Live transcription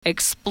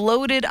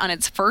exploded on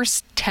its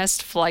first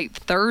test flight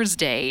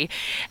Thursday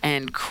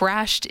and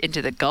crashed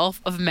into the Gulf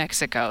of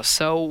Mexico.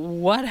 So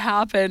what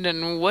happened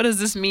and what does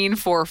this mean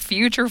for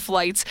future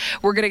flights?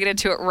 We're going to get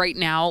into it right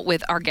now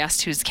with our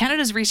guest, who's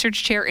Canada's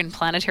Research Chair in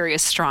Planetary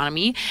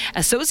Astronomy,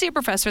 Associate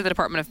Professor at the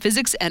Department of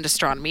Physics and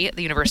Astronomy at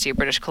the University of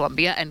British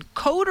Columbia, and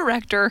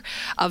Co-Director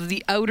of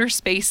the Outer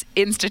Space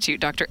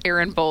Institute. Dr.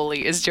 Aaron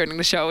Boley is joining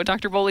the show.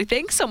 Dr. Boley,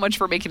 thanks so much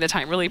for making the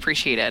time. Really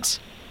appreciate it.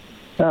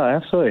 Oh,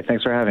 absolutely.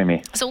 Thanks for having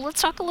me. So let's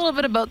talk a little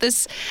bit about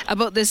this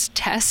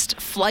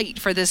test flight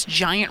for this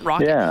giant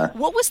rocket. Yeah.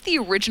 What was the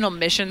original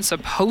mission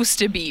supposed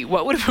to be?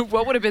 What would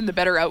have been the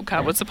better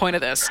outcome? What's the point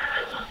of this?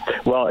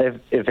 Well,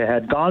 if it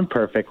had gone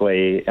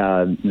perfectly,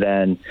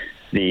 then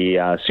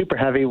the Super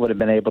Heavy would have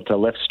been able to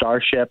lift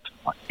Starship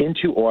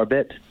into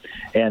orbit,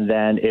 and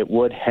then it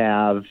would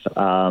have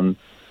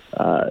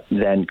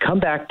then come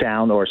back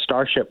down, or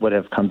Starship would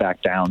have come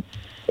back down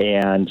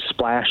and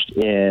splashed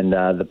in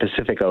the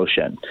Pacific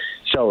Ocean.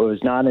 So it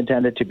was not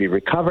intended to be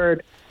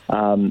recovered,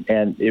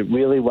 and it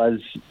really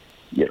was,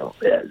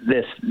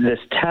 this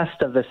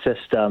test of the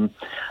system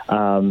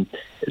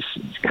is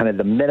kind of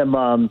the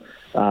minimum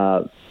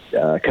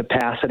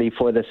capacity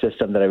for the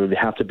system that I would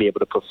have to be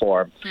able to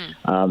perform.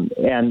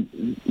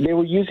 And they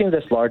were using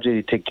this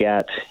largely to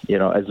get,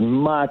 as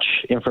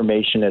much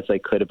information as they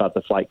could about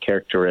the flight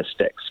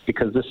characteristics,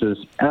 because this is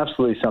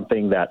absolutely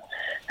something that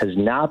has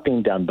not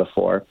been done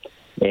before.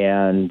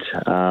 And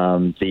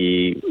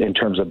in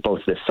terms of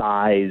both the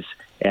size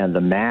and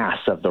the mass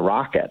of the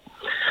rocket,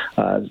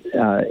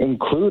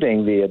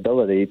 including the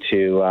ability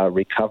to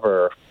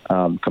recover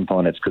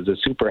components, because the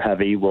Super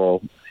Heavy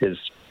is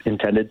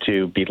intended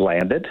to be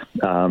landed,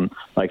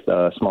 like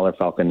the smaller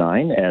Falcon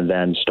 9, and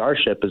then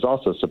Starship is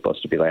also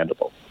supposed to be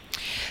landable.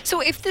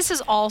 So if this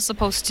is all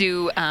supposed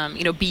to,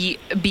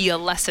 be a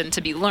lesson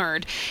to be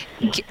learned,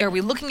 are we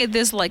looking at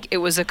this like it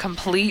was a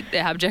complete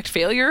abject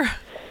failure?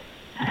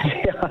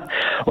 Yeah,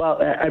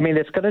 well, I mean,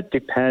 it's going to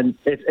depend.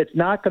 It's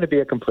not going to be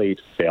a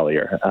complete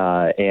failure,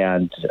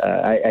 and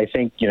I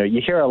think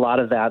you hear a lot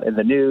of that in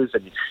the news,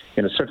 and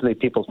certainly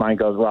people's mind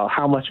goes, well,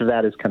 how much of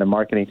that is kind of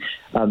marketing?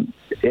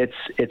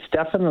 It's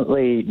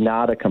definitely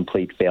not a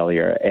complete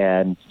failure,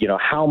 and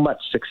how much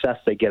success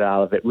they get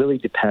out of it really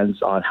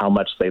depends on how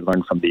much they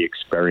learn from the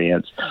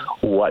experience,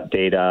 what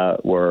data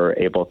were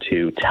able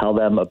to tell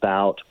them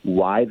about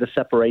why the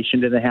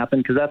separation didn't happen,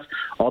 because that's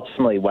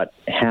ultimately what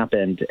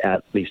happened,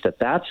 at least at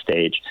that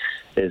stage,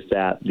 is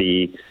that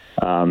the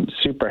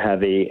Super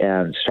Heavy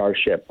and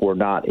Starship were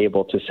not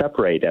able to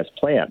separate as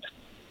planned.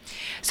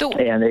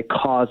 And it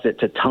caused it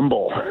to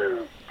tumble.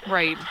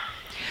 Right.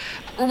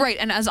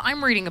 And as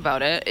I'm reading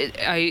about it,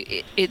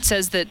 it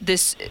says that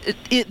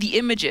the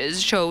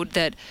images showed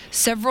that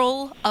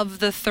several of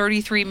the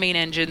 33 main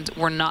engines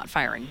were not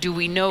firing. Do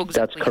we know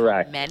exactly That's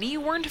correct. How many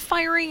weren't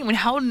firing? I mean,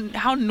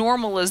 how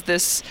normal is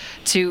this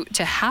to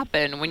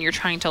happen when you're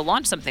trying to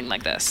launch something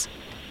like this?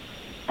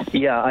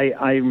 Yeah,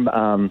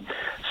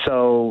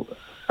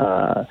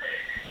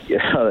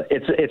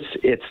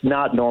 it's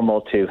not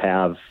normal to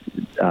have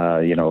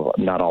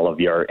not all of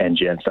your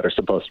engines that are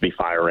supposed to be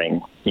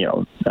firing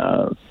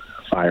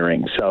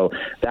firing. So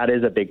that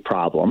is a big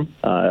problem,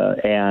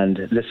 and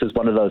this is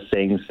one of those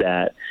things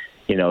that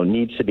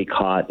needs to be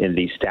caught in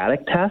these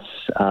static tests.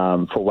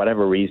 For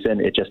whatever reason,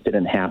 it just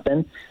didn't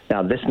happen.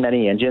 Now, this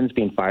many engines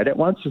being fired at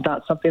once is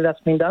not something that's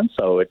being done,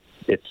 so it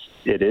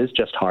is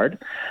just hard.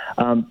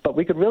 But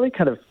we could really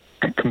kind of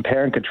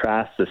compare and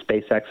contrast the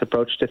SpaceX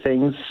approach to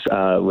things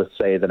with,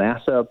 say, the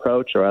NASA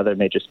approach or other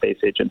major space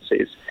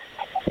agencies.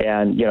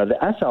 And, the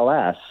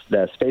SLS,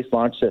 the Space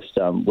Launch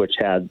System, which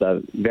had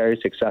the very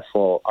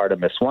successful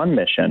Artemis 1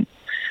 mission,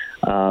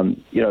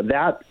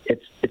 that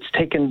it's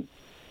taken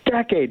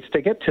decades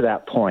to get to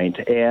that point.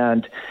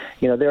 And,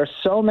 there are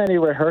so many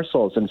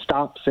rehearsals and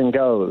stops and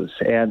goes.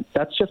 And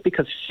that's just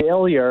because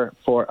failure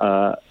for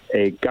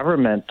a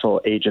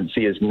governmental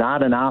agency is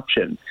not an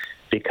option,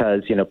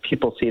 because,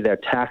 people see their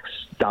tax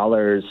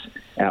dollars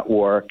at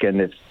work, and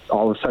if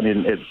all of a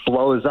sudden it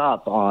blows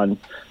up on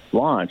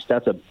launch,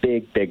 that's a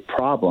big, big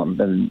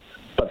problem.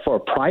 But for a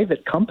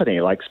private company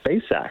like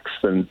SpaceX,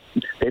 then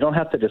they don't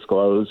have to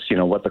disclose,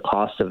 what the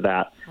cost of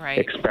that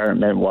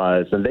experiment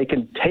was. And they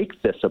can take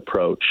this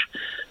approach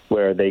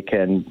where they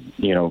can,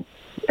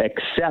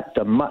 accept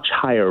a much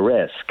higher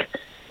risk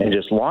and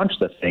just launch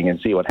the thing and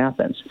see what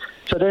happens.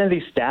 So during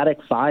these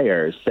static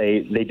fires,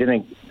 they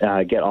didn't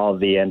get all of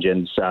the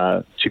engines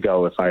to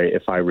go,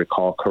 if I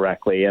recall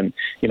correctly. And,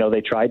 they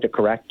tried to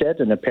correct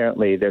it, and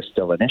apparently there's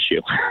still an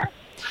issue.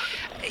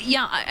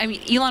 Yeah, I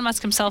mean, Elon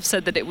Musk himself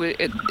said that it was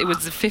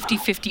the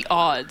 50-50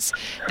 odds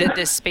that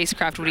this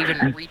spacecraft would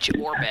even reach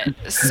orbit.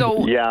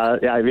 So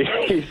I mean,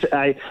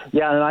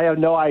 and I have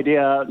no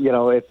idea,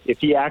 if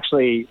he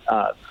actually,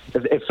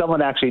 if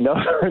someone actually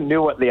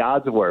knew what the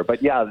odds were.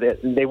 But yeah,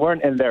 they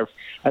weren't in their.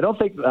 I don't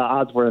think the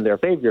odds were in their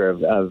favor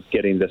of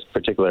getting this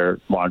particular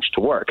launch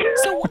to work.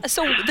 So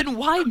then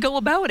why go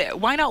about it?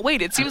 Why not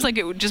wait? It seems like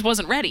it just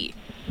wasn't ready.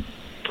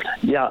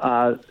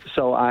 Yeah,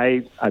 so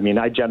I mean,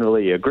 I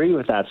generally agree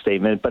with that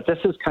statement, but this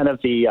is kind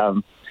of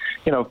the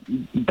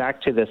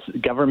back to this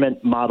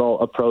government model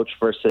approach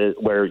versus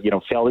where,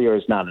 failure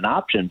is not an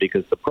option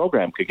because the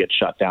program could get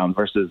shut down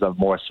versus a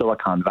more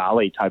Silicon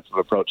Valley type of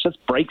approach. Let's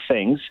break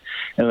things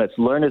and let's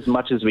learn as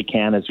much as we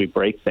can as we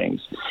break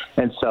things.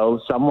 And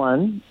so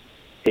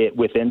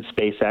within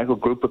SpaceX, a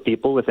group of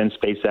people within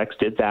SpaceX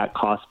did that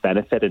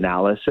cost-benefit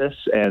analysis,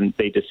 and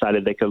they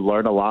decided they could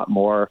learn a lot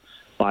more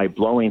by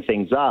blowing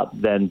things up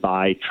than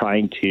by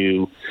trying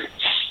to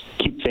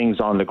keep things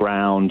on the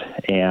ground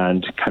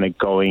and kind of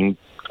going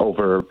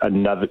over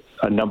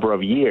a number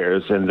of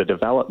years in the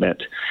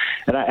development.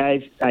 And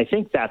I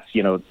think that's,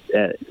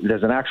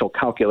 there's an actual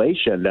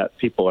calculation that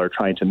people are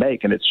trying to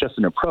make, and it's just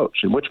an approach.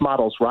 And which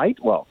model's right?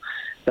 Well,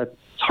 that's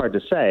hard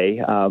to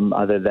say,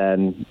 other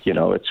than,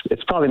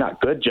 it's probably not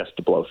good just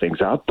to blow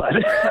things up, but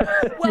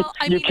well,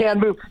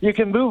 you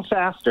can move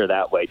faster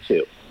that way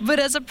too. But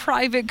as a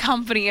private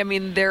company,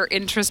 their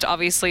interest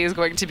obviously is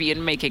going to be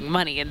in making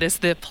money. And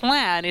the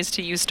plan is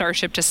to use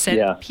Starship to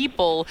send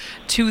people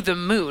to the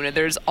moon. And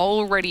there's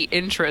already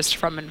interest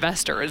from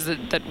investors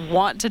that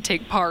want to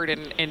take part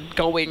in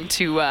going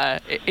to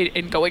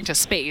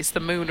space, the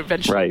moon,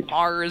 eventually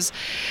Mars.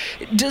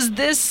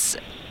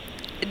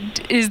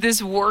 Is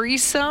this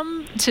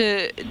worrisome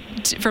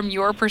from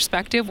your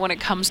perspective when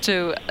it comes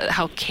to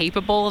how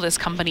capable this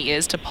company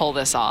is to pull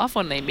this off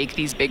when they make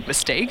these big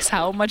mistakes?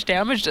 How much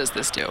damage does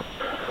this do?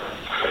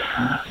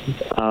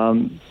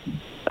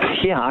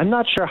 I'm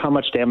not sure how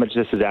much damage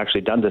this has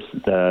actually done to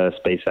the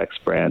SpaceX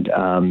brand,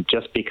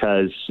 just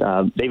because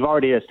they've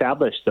already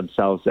established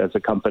themselves as a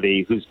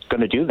company who's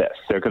going to do this.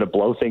 They're going to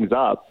blow things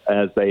up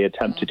as they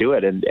attempt to do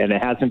it, and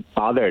it hasn't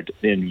bothered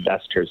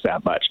investors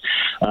that much.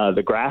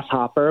 The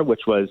Grasshopper,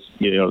 which was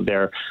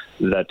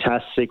the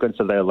test sequence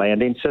of their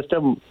landing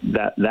system,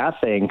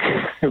 that thing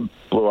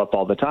blew up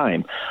all the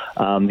time.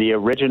 The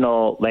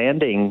original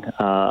landing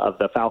of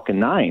the Falcon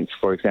 9s,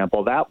 for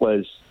example, that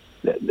was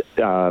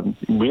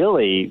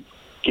really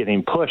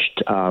getting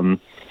pushed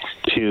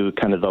to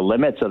kind of the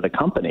limits of the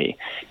company.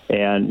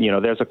 And,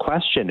 there's a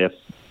question if,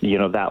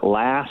 that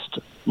last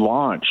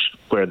launch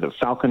where the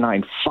Falcon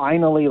 9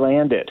 finally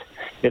landed,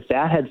 if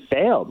that had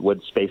failed,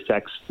 would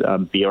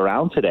SpaceX be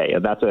around today?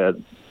 And that's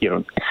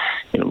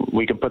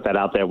we can put that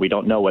out there. We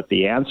don't know what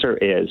the answer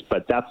is,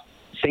 but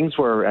things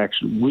were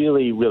actually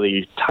really,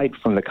 really tight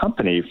from the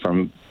company,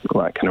 from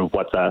kind of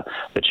what the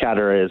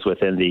chatter is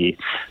within the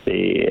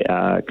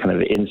kind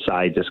of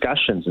inside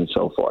discussions and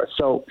so forth.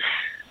 So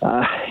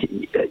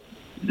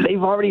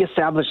they've already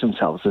established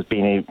themselves as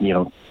being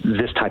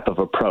this type of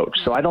approach.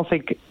 So I don't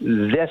think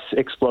this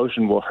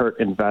explosion will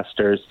hurt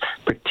investors,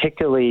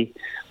 particularly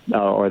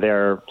or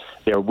their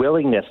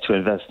willingness to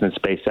invest in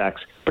SpaceX,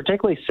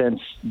 particularly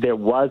since there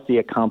was the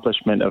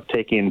accomplishment of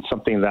taking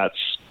something that's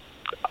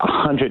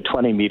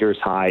 120 meters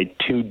high,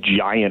 two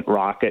giant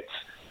rockets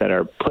that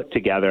are put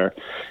together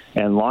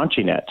and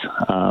launching it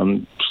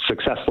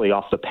successfully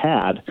off the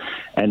pad,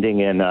 ending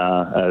in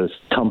a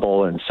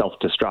tumble and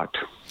self-destruct.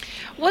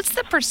 What's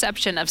the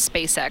perception of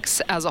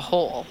SpaceX as a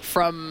whole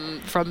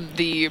from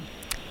the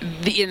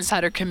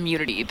insider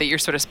community that you're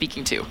sort of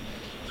speaking to?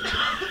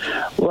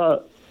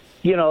 Well,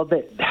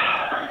 it's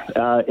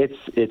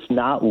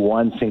not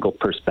one single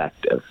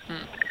perspective.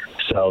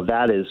 So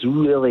that is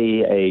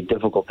really a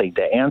difficult thing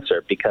to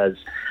answer because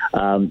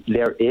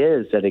there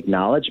is an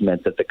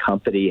acknowledgement that the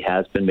company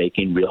has been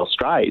making real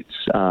strides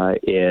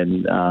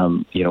in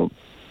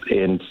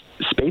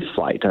space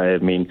flight. I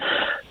mean,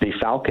 the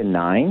Falcon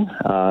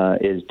 9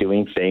 is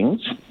doing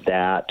things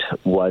that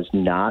was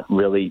not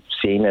really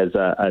seen as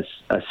a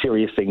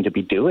serious thing to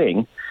be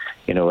doing,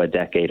 a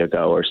decade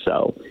ago or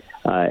so.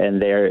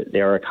 And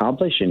they're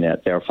accomplishing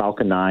it. Their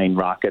Falcon 9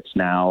 rockets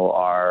now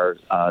are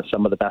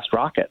some of the best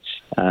rockets.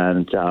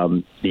 And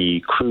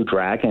the Crew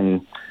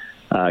Dragon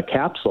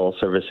capsule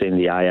servicing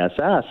the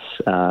ISS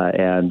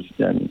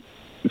and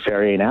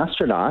ferrying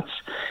astronauts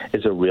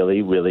is a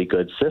really, really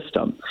good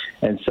system.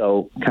 And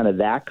so kind of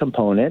that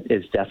component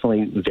is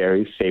definitely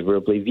very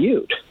favorably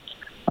viewed.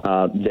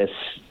 This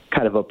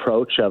kind of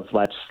approach of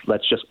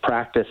let's just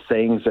practice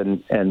things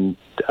and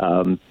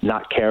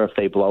not care if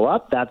they blow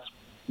up, that's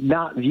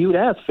not viewed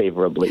as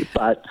favorably,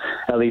 but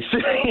at least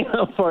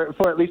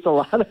for at least a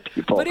lot of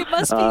people. But it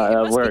must be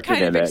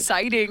kind of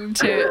exciting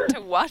to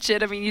watch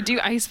it. I mean, you do,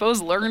 I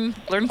suppose, learn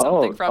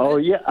something from it. Oh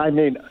yeah, I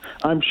mean,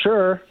 I'm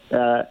sure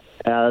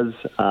as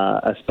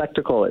a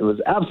spectacle, it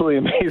was absolutely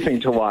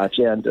amazing to watch,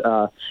 and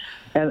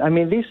I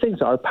mean, these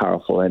things are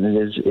powerful, and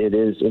it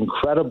is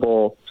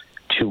incredible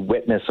to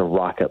witness a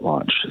rocket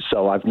launch.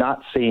 So I've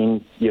not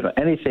seen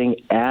anything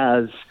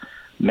as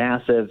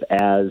massive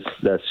as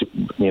the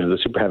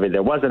Super Heavy.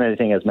 There wasn't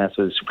anything as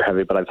massive as Super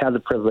Heavy, but I've had the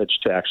privilege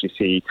to actually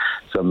see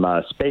some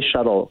space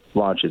shuttle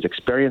launches,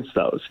 experience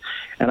those.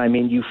 And I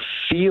mean, you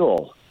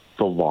feel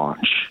the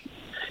launch.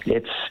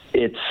 It's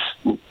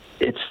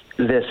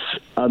this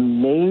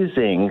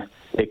amazing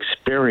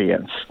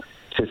experience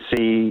to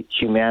see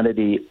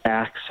humanity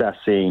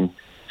accessing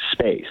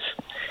space.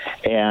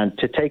 And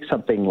to take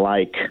something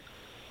like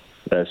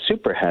the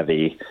Super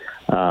Heavy,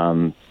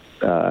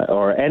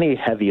 or any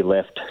heavy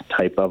lift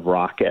type of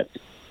rocket,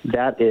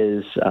 that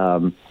is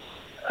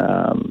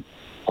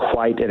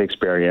quite an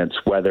experience,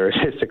 whether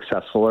it is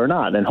successful or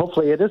not. And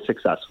hopefully it is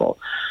successful.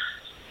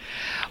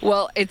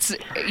 Well, it's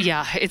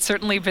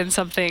certainly been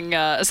something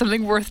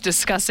worth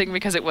discussing,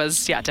 because it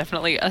was,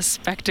 definitely a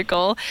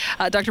spectacle.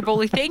 Dr.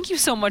 Boley, thank you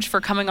so much for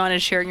coming on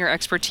and sharing your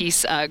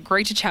expertise.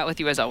 Great to chat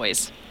with you as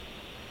always.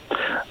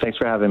 Thanks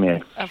for having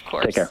me. Of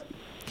course. Take care.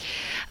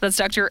 That's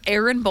Dr.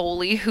 Aaron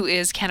Boley, who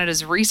is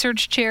Canada's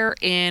Research Chair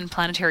in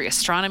Planetary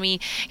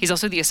Astronomy. He's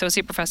also the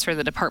Associate Professor in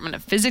the Department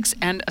of Physics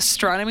and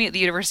Astronomy at the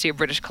University of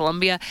British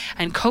Columbia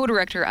and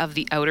co-director of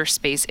the Outer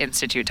Space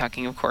Institute,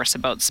 talking, of course,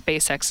 about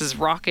SpaceX's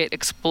rocket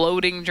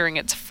exploding during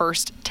its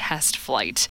first test flight.